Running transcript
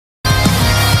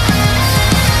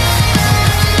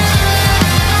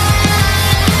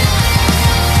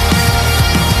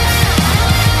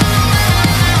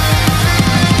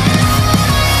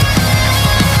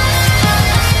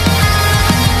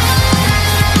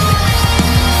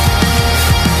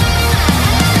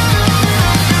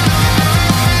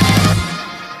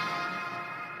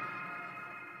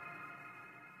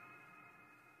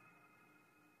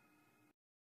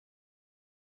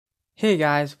Hey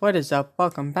guys, what is up?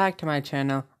 Welcome back to my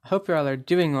channel. I hope you all are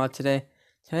doing well today.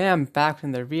 Today I'm back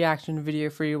with the reaction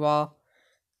video for you all.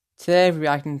 Today I'm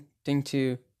reacting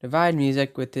to Divide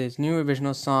Music with his new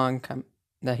original song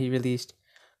that he released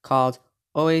called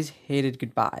Always Hated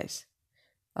Goodbyes.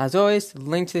 As always, the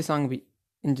link to the song will be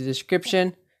in the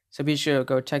description, so be sure to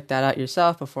go check that out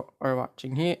yourself before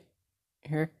watching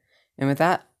here. And with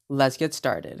that, let's get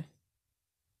started.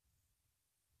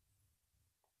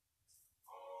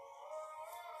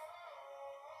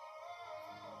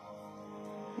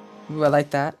 Ooh, I like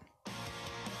that.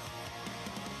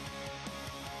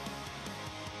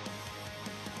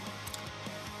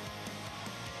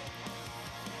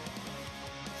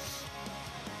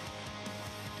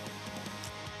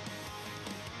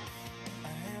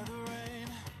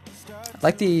 I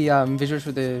like the visuals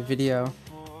for the video.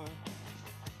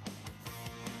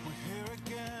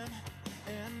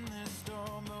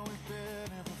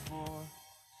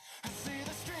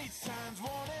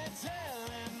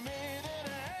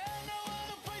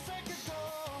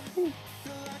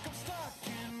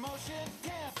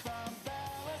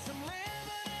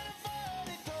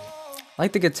 I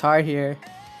like the guitar here.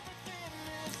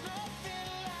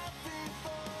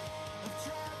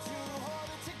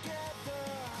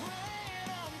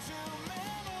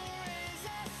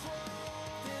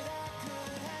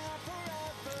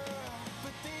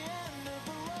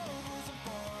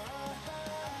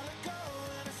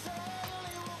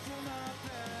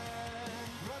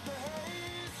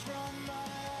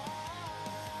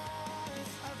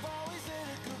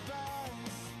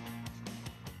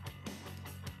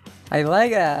 I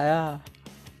like that, yeah.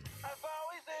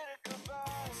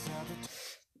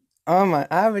 Oh my,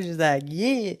 I was just like,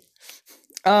 yeah.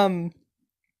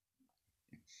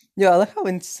 Yeah, I like how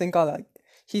in sync all that.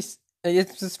 It's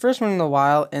his first one in a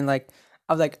while, and like,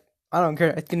 I was like, I don't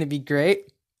care, it's gonna be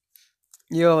great.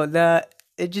 Yo,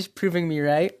 it's just proving me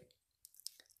right.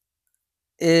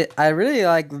 I really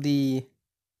like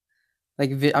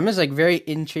I'm just like very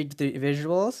intrigued with the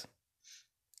visuals,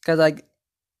 cause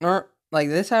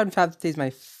this I would have to say is my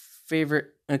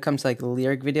favorite when it comes to like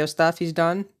lyric video stuff he's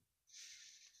done.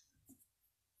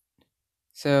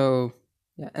 So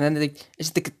yeah, and then it's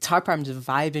the guitar part I'm just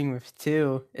vibing with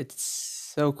too. It's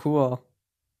so cool.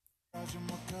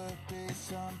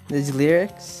 These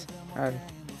lyrics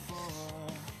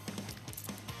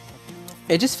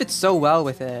it just fits so well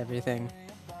with everything.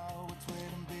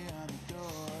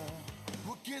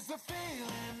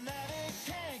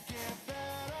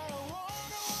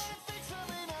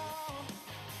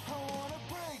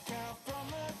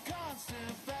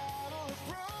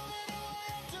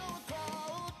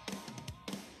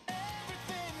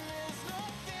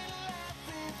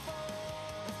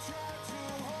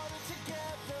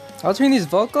 I was hearing these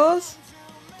vocals.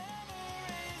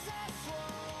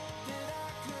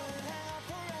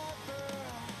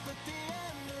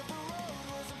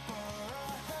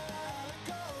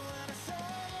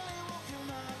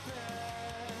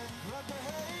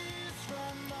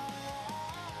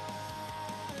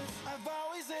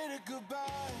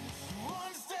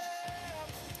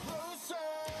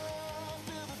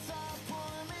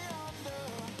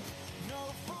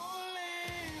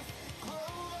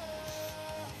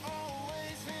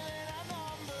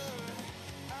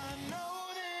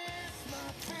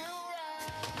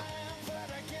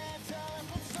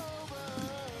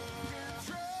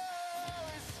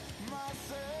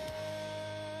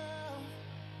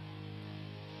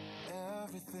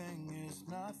 Everything is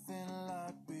nothing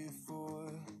like before.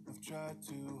 I've tried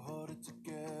to hold it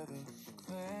together,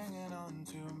 clinging on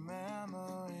to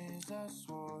memories. I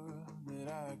swore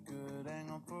that I could hang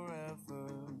on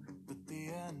forever, but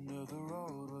the end of the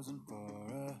road wasn't far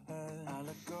ahead. I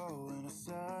let go and I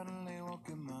suddenly woke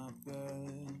in my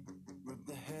bed, rubbed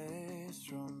the haze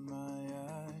from my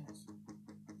eyes.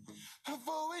 I've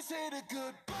always hated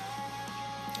goodbye.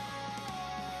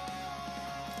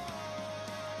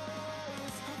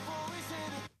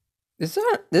 This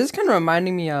is kind of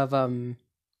reminding me of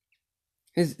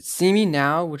his "See Me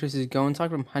Now," which was his Go and Talk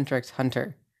from Hunter x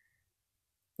Hunter.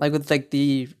 Like with like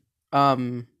the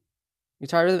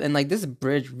guitar rhythm, and like this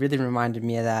bridge really reminded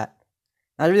me of that.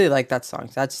 I really like that song.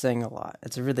 So that's saying a lot.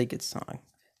 It's a really good song.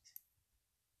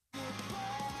 I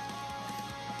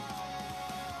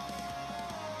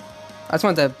just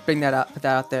wanted to bring that up, put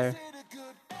that out there.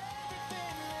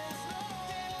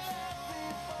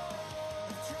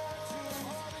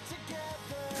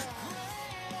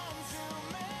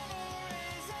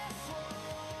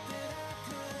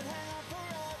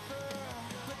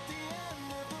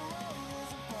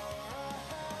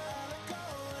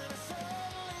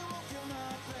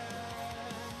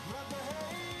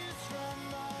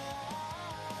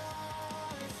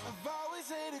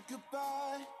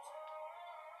 goodbye.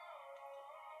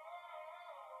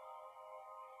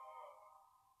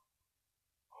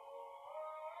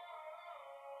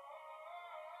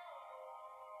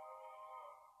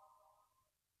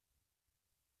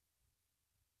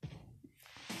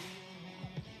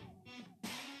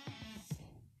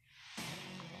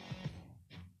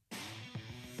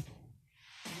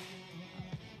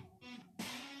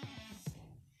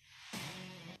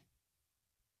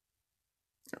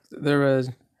 There was,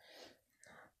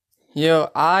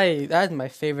 that's my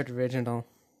favorite original.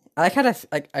 I kind of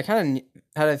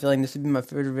had a feeling this would be my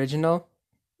favorite original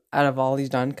out of all he's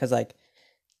done, because like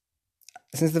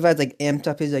since the Ved's like amped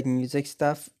up his like music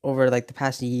stuff over like the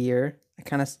past year, I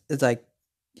kind of it's like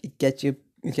it gets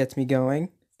me going,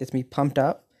 gets me pumped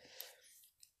up.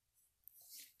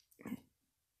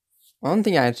 One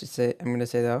thing I'm gonna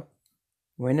say though,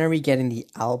 when are we getting the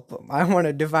album? I want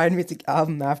a Divide Music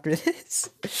album after this,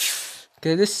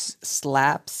 cause this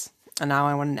slaps, and now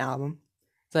I want an album.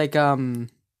 It's like yeah,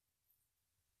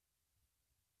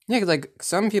 cause like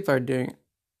some people are doing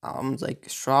albums. Like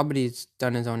Strawberry's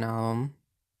done his own album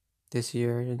this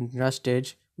year, and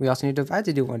Rustage. We also need Divide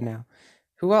to do one now.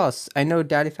 Who else? I know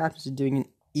Daddy Fatmas is doing an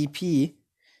EP.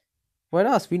 What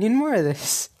else? We need more of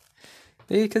this,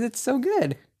 because it's so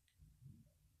good.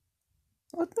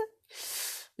 What the?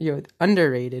 Yo,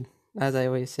 underrated. As I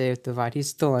always say with Divide, he's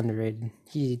still underrated.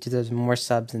 He deserves more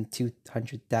subs than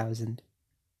 200,000.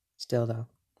 Still though.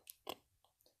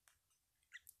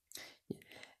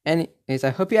 Anyways, I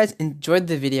hope you guys enjoyed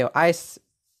the video. I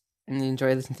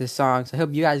enjoy listening to the songs. I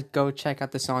hope you guys go check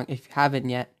out the song if you haven't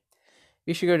yet.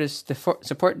 You should go to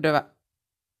support Divide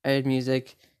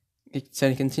Music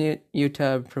so continue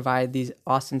to provide these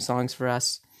awesome songs for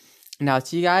us. And I'll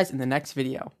see you guys in the next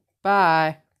video.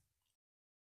 Bye.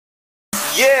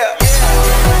 Yeah.